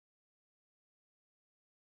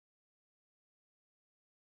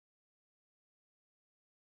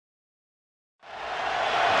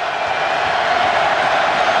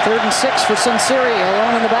3rd and 6 for Sunseri,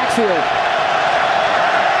 alone in the backfield.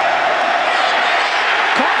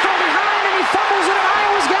 Caught from behind, and he fumbles it, and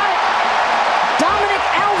Iowa's got it. Dominic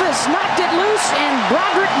Alvis knocked it loose, and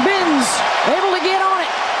Broderick Binns able to get on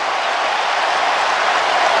it.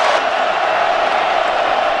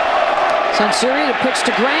 Sunseri, the pitch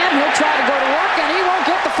to Graham. He'll try to go to work, and he won't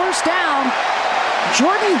get the first down.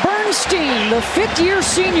 Jordan Bernstein, the 5th-year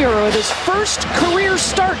senior with his first career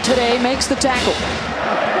start today, makes the tackle.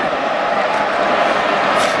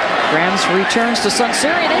 Graham's returns to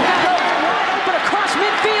Sunseri, and they've got it wide open across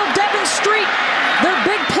midfield. Devin Street, their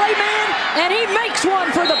big play man, and he makes one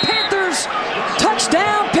for the Panthers.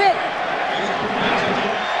 Touchdown, Pitt.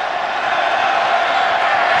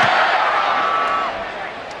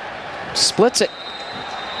 Splits it.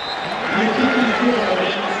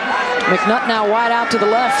 McNutt now wide out to the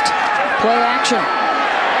left. Play action.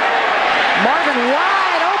 Marvin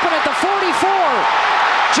wide open at the 44.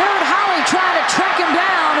 Jared Holley trying to track him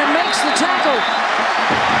down and makes the tackle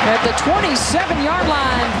at the 27-yard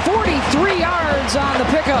line. 43 yards on the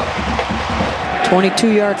pickup.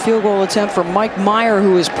 22-yard field goal attempt for Mike Meyer,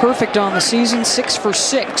 who is perfect on the season, 6 for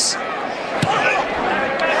 6.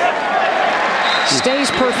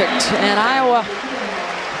 Stays perfect, and Iowa,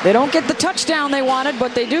 they don't get the touchdown they wanted,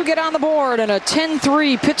 but they do get on the board, and a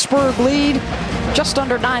 10-3 Pittsburgh lead. Just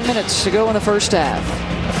under 9 minutes to go in the first half.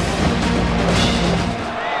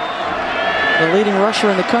 The leading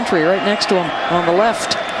rusher in the country right next to him on the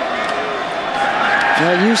left.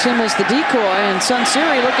 They'll use him as the decoy, and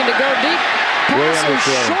Sunseri looking to go deep. Pass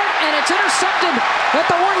is short, and it's intercepted at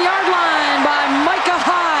the 1-yard line by Micah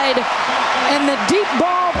Hyde. And the deep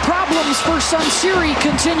ball problems for Sunseri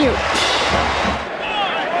continue.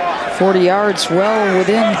 40 yards well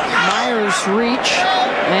within Meyer's reach,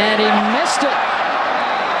 and he missed it.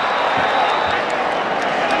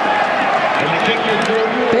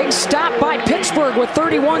 Big stop by Pittsburgh with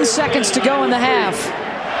 31 seconds to go in the half.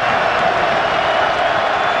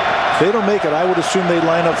 If they don't make it, I would assume they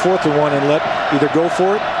line up 4th and 1 and let either go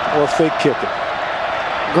for it or fake kick it.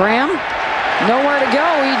 Graham, nowhere to go.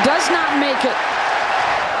 He does not make it.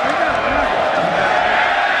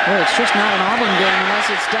 Well, it's just not an Auburn game unless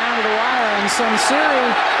it's down to the wire. And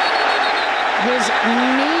Sunseri, his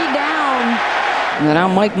knee down. And now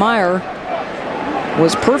Mike Meyer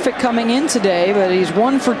was perfect coming in today, but he's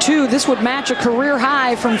 1 for 2. This would match a career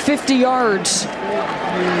high from 50 yards.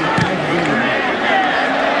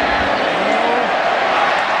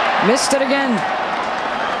 Missed it again.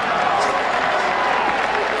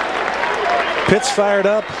 Pitt's fired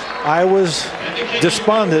up. Iowa's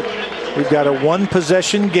despondent. We've got a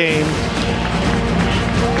 1-possession game.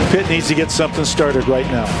 Pitt needs to get something started right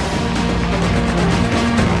now.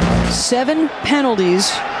 7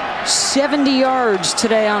 penalties, 70 yards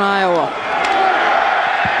today on Iowa.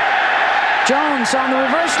 Jones on the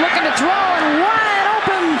reverse looking to throw, and wide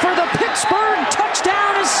open for the Pittsburgh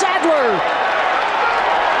touchdown is Sadler.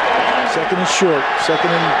 2nd and short,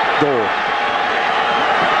 2nd and goal.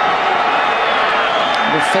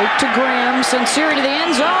 The fake to Graham, Sunseri to the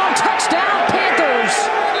end zone, touchdown Panthers.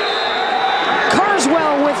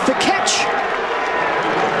 Carswell with the catch.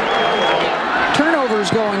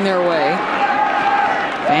 Turnovers going their way.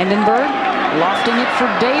 Vandenberg lofting it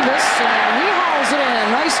for Davis, and he hauls it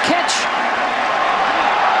in. Nice catch.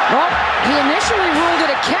 Well, he initially ruled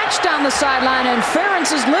it a catch down the sideline, and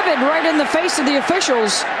Ferentz is livid right in the face of the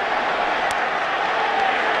officials.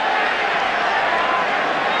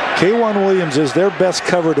 K'Wan Williams is their best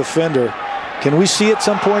cover defender. Can we see at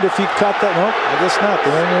some point if he caught that? No, I guess not.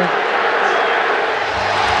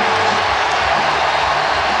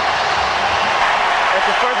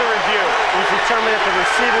 After further review, it was determined that the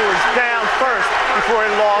receiver was down first before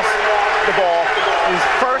he lost the ball. It was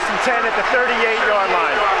 1st and 10 at the 38-yard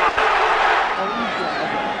line.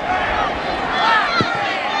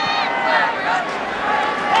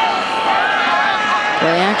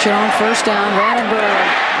 Play action on 1st down. Vandenberg,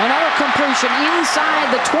 another completion inside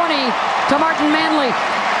the 20 to Martin-Manley.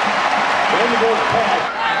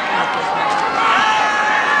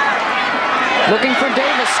 Looking for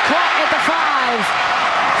Davis, caught at the 5.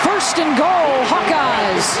 1st and goal,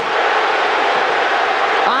 Hawkeyes.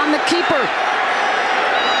 On the keeper.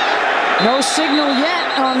 No signal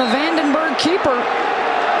yet on the Vandenberg keeper.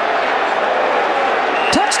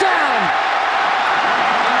 Touchdown!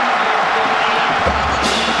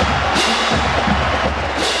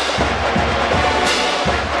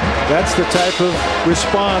 That's the type of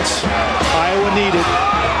response Iowa needed.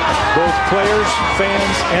 Both players,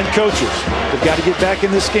 fans, and coaches. They've got to get back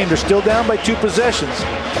in this game. They're still down by 2 possessions,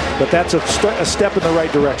 but that's a step in the right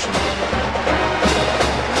direction.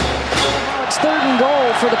 It's 3rd and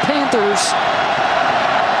goal for the Panthers.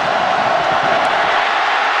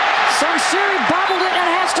 Sunseri bobbled it and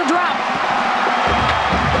has to drop.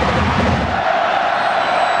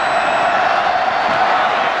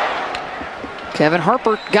 Kevin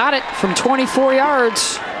Harper got it from 24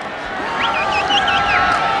 yards.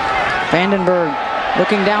 Vandenberg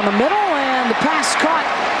looking down the middle, and the pass caught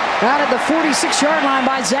out at the 46-yard line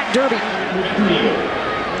by Zach Derby.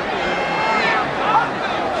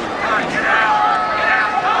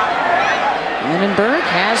 Vandenberg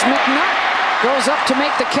has McNutt, goes up to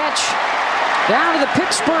make the catch down to the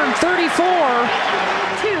Pittsburgh 34.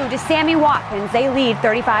 2 to Sammy Watkins. They lead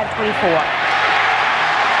 35-24.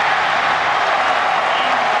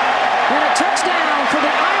 And a touchdown for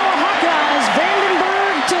the Iowa Hawkeyes.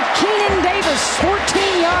 Vandenberg to Keenan Davis,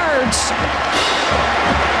 14 yards.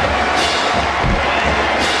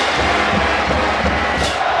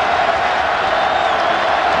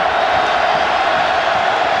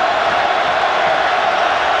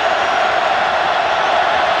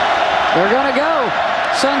 They're going to go.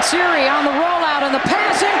 Sunseri on the rollout, and the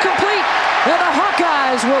pass incomplete. And the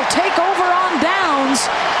Hawkeyes will take over on downs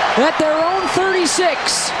at their own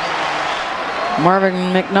 36. Marvin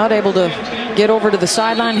McNutt able to get over to the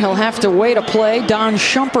sideline. He'll have to wait a play. Don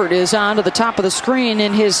Shumpert is on to the top of the screen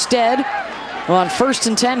in his stead. Well, on 1st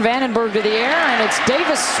and 10, Vandenberg to the air, and it's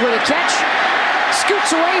Davis with a catch.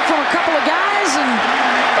 Scoots away from a couple of guys, and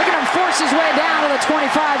look at him force his way down to the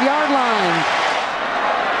 25-yard line.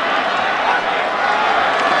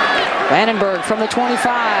 Vandenberg from the 25,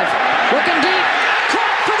 looking deep,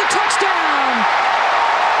 caught for the touchdown.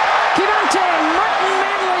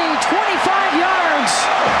 Martin-Manley, 25 yards.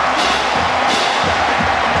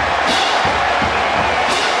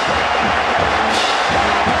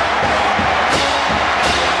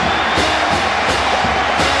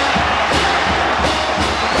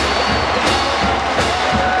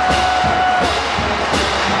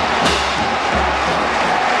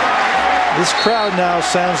 This crowd now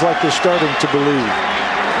sounds like they're starting to believe.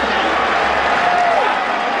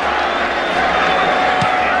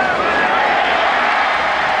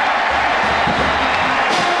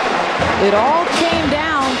 It all came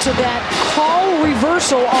down to that call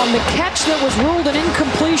reversal on the catch that was ruled an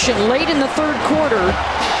incompletion late in the 3rd quarter.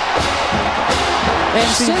 And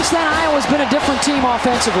since then, Iowa's been a different team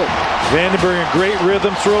offensively. Vandenberg in great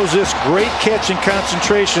rhythm, throws this great catch and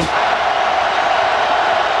concentration.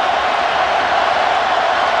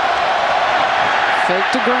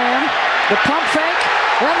 Fake to Graham, the pump fake,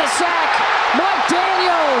 and the sack. Mike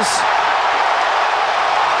Daniels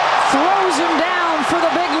throws him down for the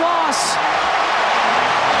big loss.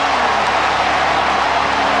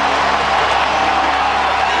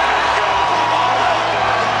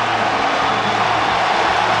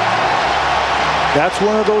 That's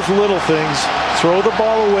one of those little things. Throw the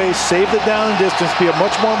ball away, save the down and distance, be a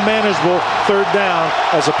much more manageable 3rd down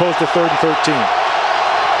as opposed to 3rd and 13.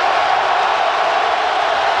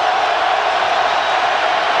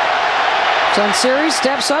 Sunseri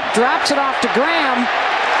steps up, drops it off to Graham,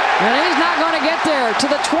 and he's not going to get there to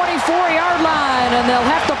the 24-yard line, and they'll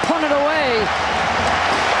have to punt it away.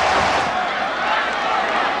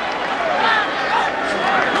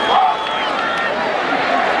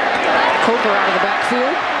 Coker out of the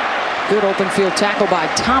backfield. Good open field tackle by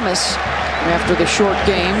Thomas after the short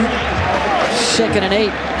game. 2nd and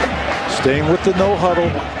 8. Staying with the no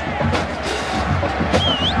huddle.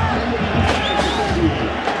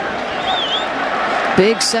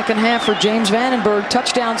 Big second half for James Vandenberg.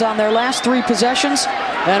 Touchdowns on their last 3 possessions.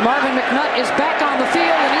 And Marvin McNutt is back on the field,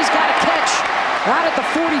 and he's got a catch out at the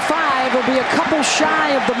 45. Will be a couple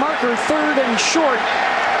shy of the marker, 3rd and short.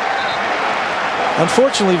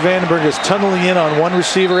 Unfortunately, Vandenberg is tunneling in on one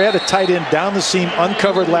receiver. He had a tight end down the seam,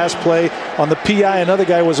 uncovered last play. On the PI, another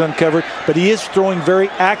guy was uncovered, but he is throwing very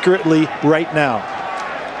accurately right now.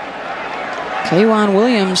 K'Waun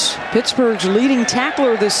Williams, Pittsburgh's leading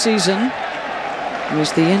tackler this season,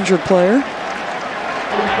 was the injured player.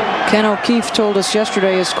 Ken O'Keefe told us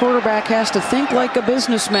yesterday his quarterback has to think like a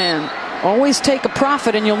businessman. Always take a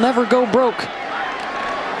profit and you'll never go broke.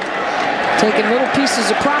 Taking little pieces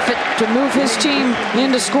of profit to move his team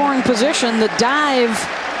into scoring position. The dive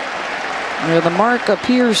near the mark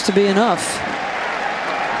appears to be enough.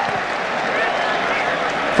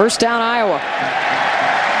 1st down, Iowa.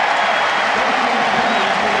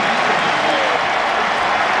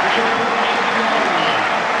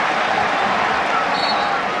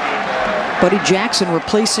 Buddy Jackson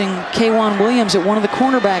replacing K'Waun Williams at one of the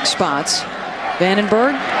cornerback spots.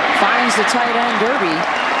 Vandenberg finds the tight end Derby.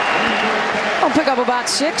 He'll pick up about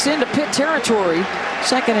 6 into Pitt territory.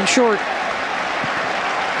 2nd and short.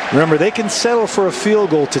 Remember, they can settle for a field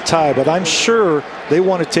goal to tie, but I'm sure they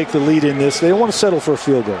want to take the lead in this. They don't want to settle for a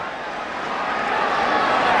field goal.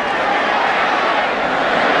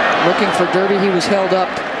 Looking for Derby. He was held up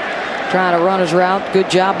trying to run his route. Good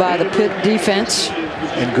job by the Pitt defense.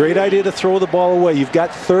 And great idea to throw the ball away. You've got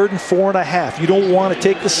 3rd and 4.5. You don't want to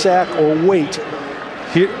take the sack or wait.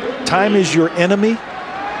 Here, time is your enemy,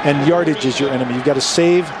 and yardage is your enemy. You've got to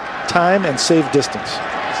save time and save distance.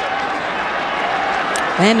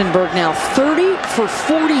 Vandenberg now 30 for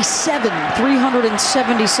 47,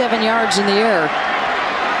 377 yards in the air.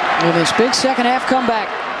 With this big second half comeback.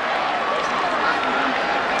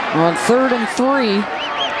 On 3rd and 3.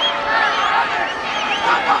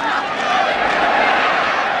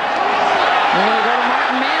 And they go to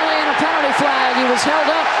Martin-Manley and a penalty flag. He was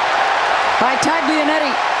held up by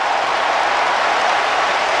Taglianetti.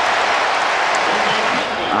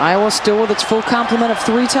 Iowa still with its full complement of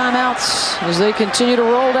 3 timeouts as they continue to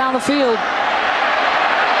roll down the field.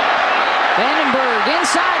 Vandenberg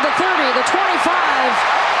inside the 30, the 25,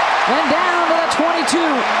 and down to the 22.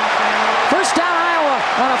 First down Iowa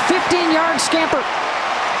on a 15-yard scamper.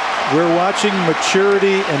 We're watching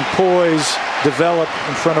maturity and poise develop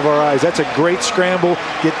in front of our eyes. That's a great scramble.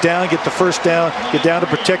 Get down, get the first down, get down to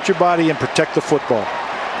protect your body and protect the football.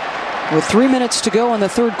 With 3 minutes to go in the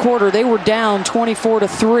 3rd quarter, they were down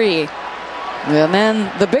 24-3. And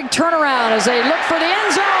then the big turnaround as they look for the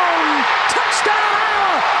end zone. Touchdown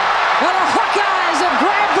Iowa! And the Hawkeyes have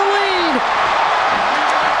grabbed the lead.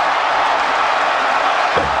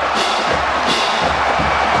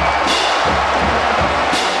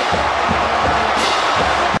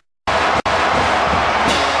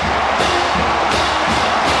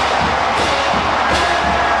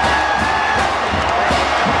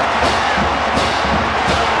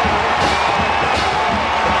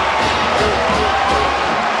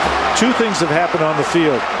 Two things have happened on the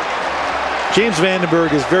field. James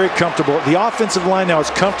Vandenberg is very comfortable. The offensive line now is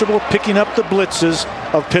comfortable picking up the blitzes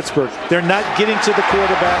of Pittsburgh. They're not getting to the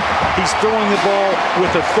quarterback. He's throwing the ball with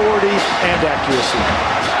authority and accuracy.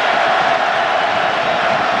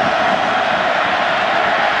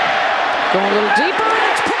 Going a little deeper, and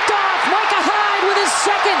it's picked off. Micah Hyde with his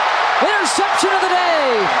 2nd interception of the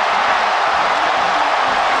day.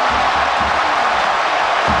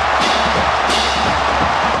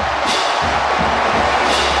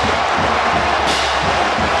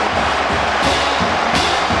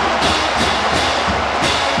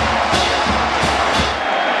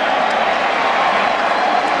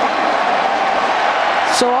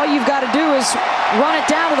 So all you've got to do is run it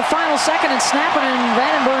down to the final second and snap it, and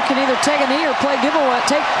Vandenberg can either take a knee or play giveaway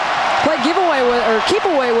with, or keep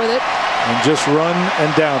away with it. And just run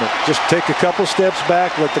and down it. Just take a couple steps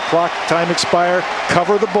back, let the clock time expire,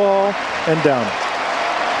 cover the ball, and down it.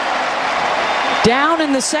 Down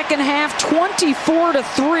in the second half,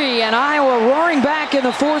 24-3, and Iowa roaring back in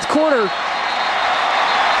the 4th quarter.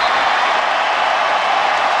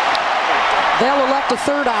 They'll elect a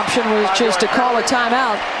 3rd option, which is to call a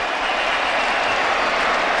timeout.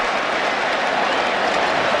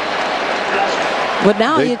 But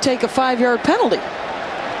now you take a 5-yard penalty.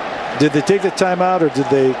 Did they take the timeout or did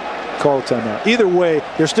they call a timeout? Either way,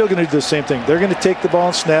 they're still going to do the same thing. They're going to take the ball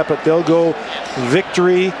and snap it. They'll go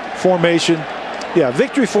victory formation. Yeah,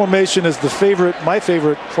 victory formation is my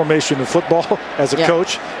favorite formation in football as a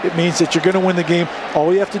coach. It means that you're going to win the game.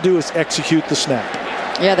 All you have to do is execute the snap.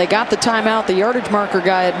 Yeah, they got the timeout. The yardage marker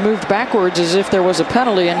guy had moved backwards as if there was a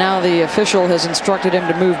penalty, and now the official has instructed him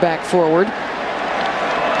to move back forward.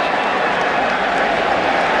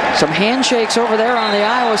 Some handshakes over there on the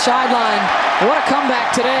Iowa sideline. What a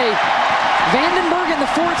comeback today. Vandenberg in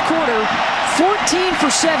the 4th quarter, 14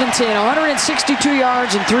 for 17, 162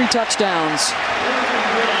 yards and 3 touchdowns.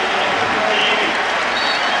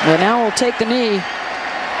 And now we'll take the knee.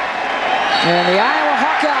 And the Iowa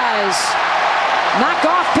Hawkeyes knock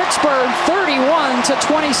off Pittsburgh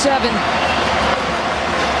 31-27.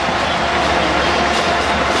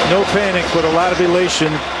 No panic, but a lot of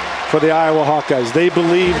elation for the Iowa Hawkeyes. They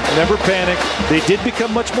believe, never panic. They did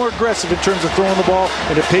become much more aggressive in terms of throwing the ball,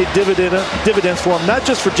 and it paid dividends for them, not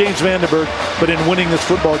just for James Vandenberg, but in winning this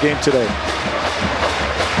football game today.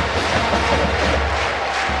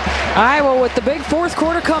 Iowa with the big 4th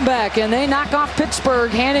quarter comeback, and they knock off Pittsburgh,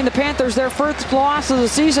 handing the Panthers their 1st loss of the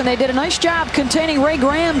season. They did a nice job containing Ray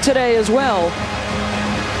Graham today as well.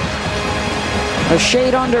 A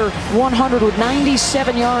shade under 100 with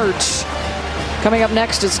 97 yards. Coming up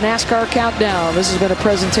next, it's NASCAR Countdown. This has been a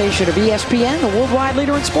presentation of ESPN, the worldwide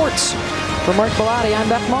leader in sports. For Mark Bellotti, I'm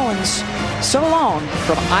Beth Mullins. So long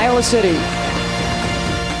from Iowa City.